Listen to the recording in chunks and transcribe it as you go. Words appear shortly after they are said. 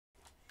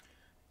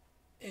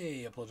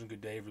Hey, a pleasant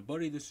good day,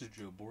 everybody. This is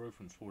Joe Borg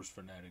from Sports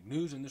Fanatic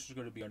News, and this is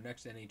going to be our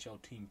next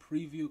NHL team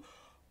preview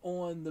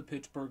on the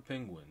Pittsburgh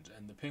Penguins.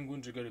 And the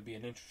Penguins are going to be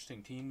an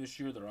interesting team this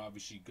year. They're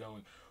obviously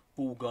going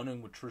full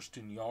gunning with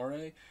Tristan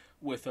Jarry,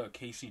 with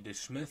Casey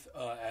DeSmith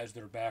as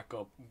their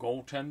backup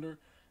goaltender,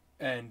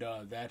 and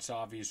that's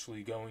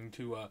obviously going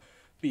to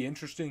be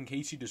interesting.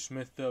 Casey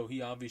DeSmith, though, he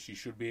obviously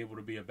should be able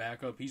to be a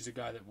backup. He's the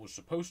guy that was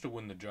supposed to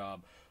win the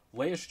job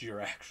last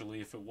year,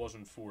 actually, if it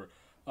wasn't for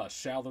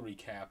salary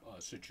cap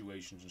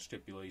situations and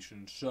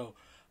stipulations. So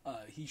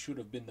he should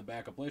have been the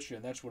backup last year,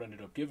 and that's what ended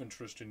up giving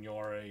Tristan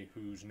Jarry,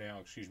 who's now,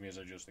 excuse me as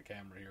I adjust the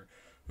camera here,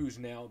 who's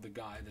now the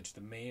guy that's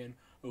the man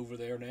over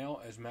there now,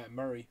 as Matt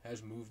Murray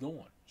has moved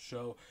on.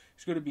 So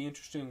it's going to be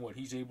interesting what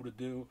he's able to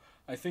do.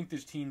 I think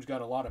this team's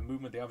got a lot of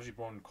movement. They obviously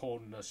brought in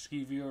Colton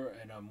Skeevier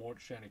and Mort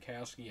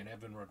Janikowski and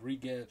Evan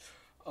Rodriguez.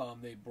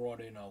 They brought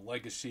in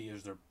Legacy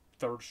as their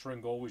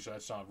third-string goalie, so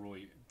that's not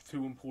really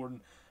too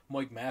important.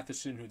 Mike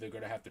Matheson, who they're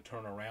going to have to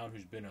turn around,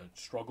 who's been a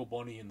struggle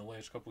bunny in the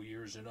last couple of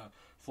years in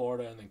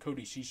Florida, and then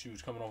Cody Ceci,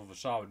 who's coming off of a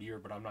solid year,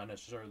 but I'm not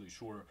necessarily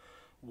sure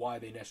why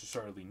they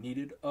necessarily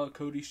needed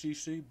Cody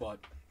Ceci, but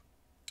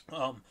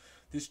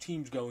this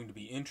team's going to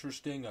be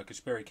interesting.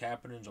 Kasperi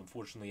Kapanen's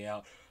unfortunately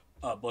out.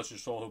 Bless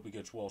his soul, hope he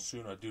gets well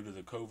soon due to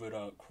the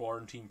COVID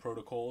quarantine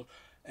protocol,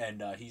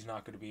 and he's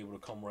not going to be able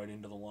to come right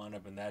into the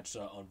lineup, and that's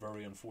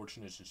very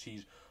unfortunate since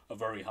he's a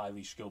very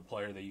highly skilled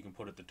player that you can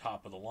put at the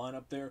top of the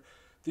lineup there.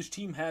 This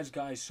team has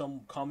guys, some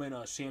coming,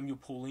 Samuel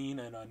Poulin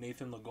and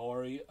Nathan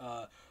Legari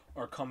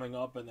are coming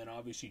up, and then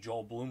obviously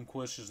Joel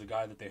Blomqvist is the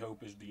guy that they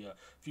hope is the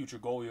future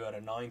goalie at a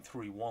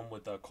 9-3-1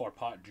 with the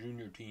Karpat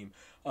Junior team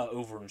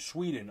over in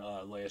Sweden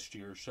last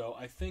year. So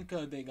I think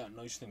they got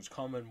nice things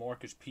coming.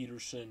 Marcus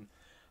Peterson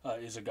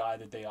is a guy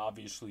that they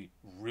obviously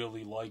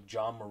really like.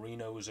 John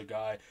Marino is a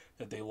guy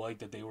that they like,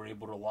 that they were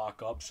able to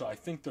lock up. So I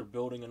think they're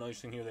building a nice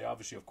thing here. They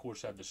obviously, of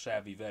course, have the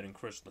savvy vet and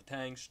Chris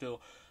Letang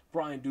still,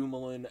 Brian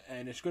Dumoulin,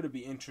 and it's going to be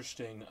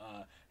interesting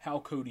how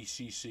Cody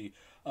Ceci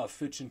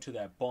fits into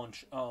that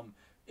bunch.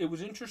 It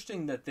was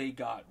interesting that they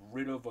got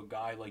rid of a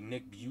guy like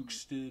Nick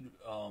Bukestad,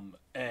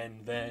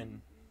 and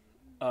then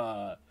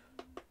got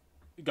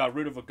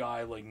rid of a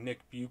guy like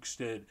Nick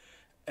Bukestad,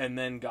 and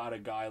then got a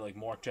guy like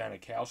Mark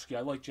Janikowski.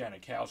 I like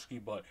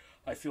Janikowski, but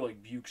I feel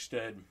like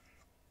Bukestad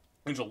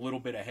is a little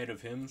bit ahead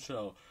of him,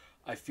 so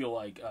I feel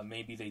like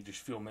maybe they just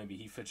feel maybe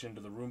he fits into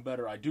the room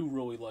better. I do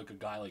really like a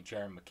guy like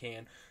Jared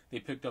McCann. They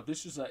picked up.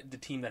 This is the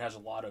team that has a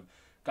lot of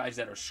guys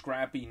that are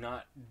scrappy,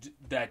 not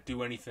that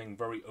do anything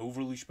very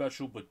overly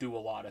special, but do a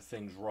lot of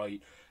things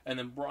right. And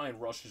then Brian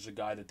Rush is a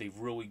guy that they've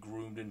really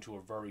groomed into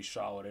a very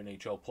solid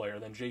NHL player.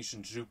 Then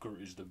Jason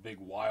Zucker is the big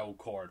wild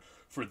card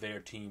for their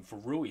team for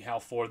really how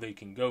far they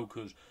can go,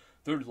 because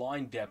their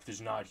line depth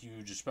is not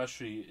huge,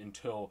 especially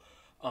until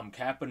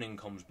Kapanen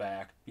comes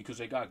back, because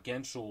they got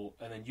Gensel,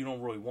 and then you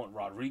don't really want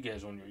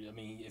Rodriguez on your. I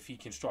mean, if he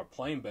can start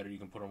playing better, you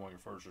can put him on your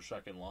first or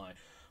second line.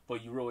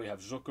 But you really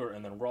have Zucker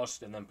and then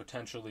Rust, and then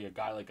potentially a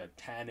guy like a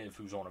Tanev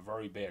who's on a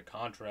very bad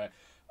contract,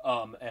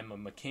 and a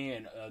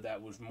McCann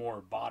that was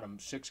more bottom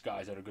six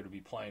guys that are going to be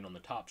playing on the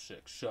top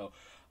six. So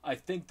I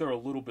think they're a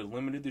little bit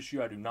limited this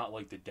year. I do not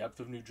like the depth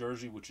of New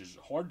Jersey, which is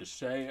hard to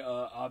say,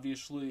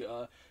 obviously.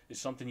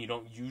 It's something you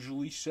don't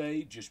usually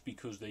say, just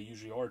because they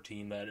usually are a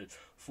team that is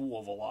full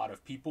of a lot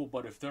of people.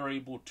 But if they're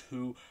able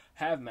to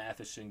have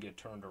Matheson get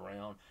turned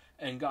around,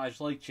 and guys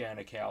like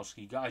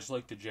Janikowski, guys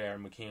like the Jared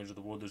McCanns of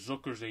the world, the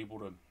Zucker's able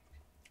to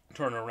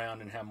turn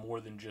around and have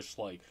more than just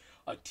like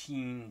a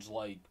team's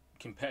like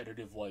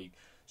competitive, like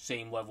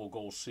same level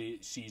goal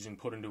season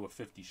put into a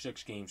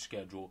 56 game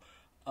schedule.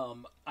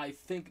 I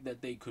think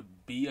that they could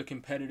be a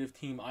competitive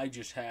team. I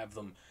just have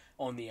them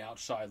on the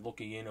outside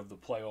looking in of the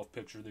playoff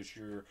picture this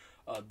year.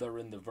 They're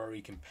in the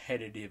very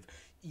competitive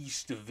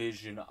East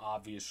Division,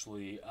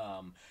 obviously.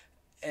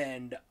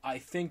 And I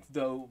think,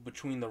 though,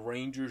 between the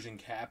Rangers and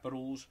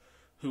Capitals,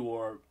 who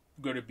are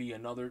going to be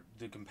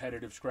the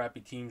competitive, scrappy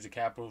teams, the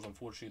Capitals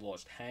unfortunately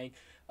lost Hank.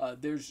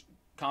 There's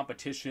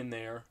competition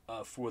there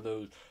for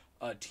those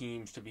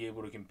teams to be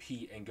able to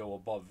compete and go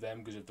above them,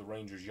 because if the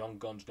Rangers' young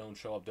guns don't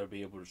show up, they'll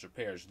be able to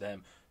surpass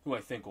them, who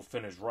I think will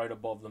finish right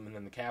above them. And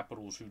then the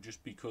Capitals, who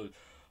just because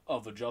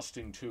of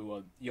adjusting to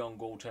a young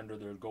goaltender,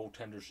 their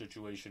goaltender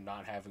situation,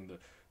 not having the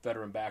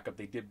veteran backup,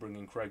 they did bring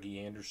in Craigie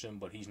Anderson,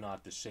 but he's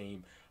not the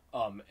same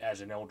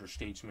as an elder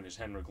statesman as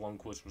Henrik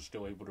Lundqvist was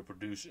still able to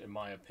produce, in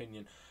my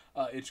opinion.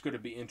 It's going to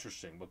be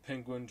interesting, but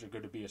Penguins are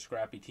going to be a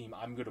scrappy team.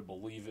 I'm going to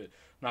believe it.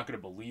 I'm not going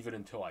to believe it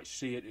until I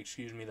see it,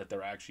 that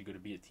they're actually going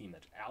to be a team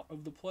that's out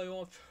of the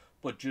playoffs.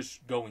 But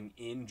just going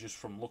in, just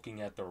from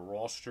looking at their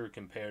roster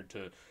compared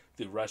to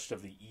the rest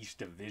of the East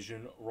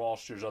Division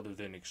rosters, other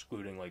than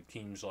excluding like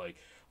teams like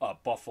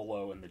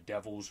Buffalo and the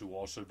Devils, who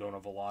also don't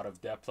have a lot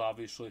of depth,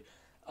 obviously.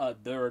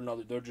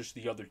 They're just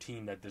the other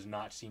team that does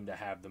not seem to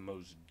have the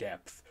most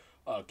depth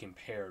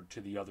compared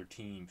to the other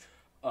team.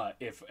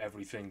 If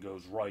everything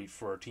goes right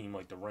for a team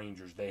like the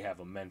Rangers, they have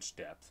immense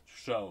depth.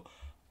 So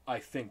I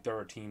think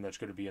they're a team that's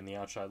going to be on the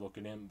outside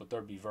looking in, but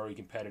they'll be very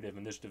competitive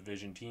in this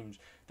division. Teams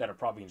that are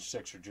probably in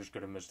 6 are just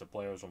going to miss the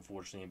playoffs,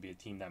 unfortunately, and be a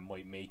team that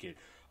might make it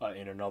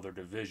in another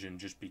division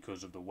just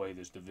because of the way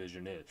this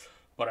division is.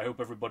 But I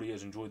hope everybody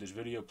has enjoyed this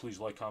video. Please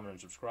like, comment,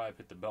 and subscribe.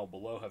 Hit the bell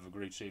below. Have a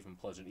great, safe, and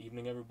pleasant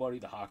evening, everybody.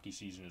 The hockey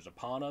season is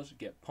upon us.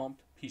 Get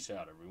pumped. Peace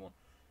out, everyone.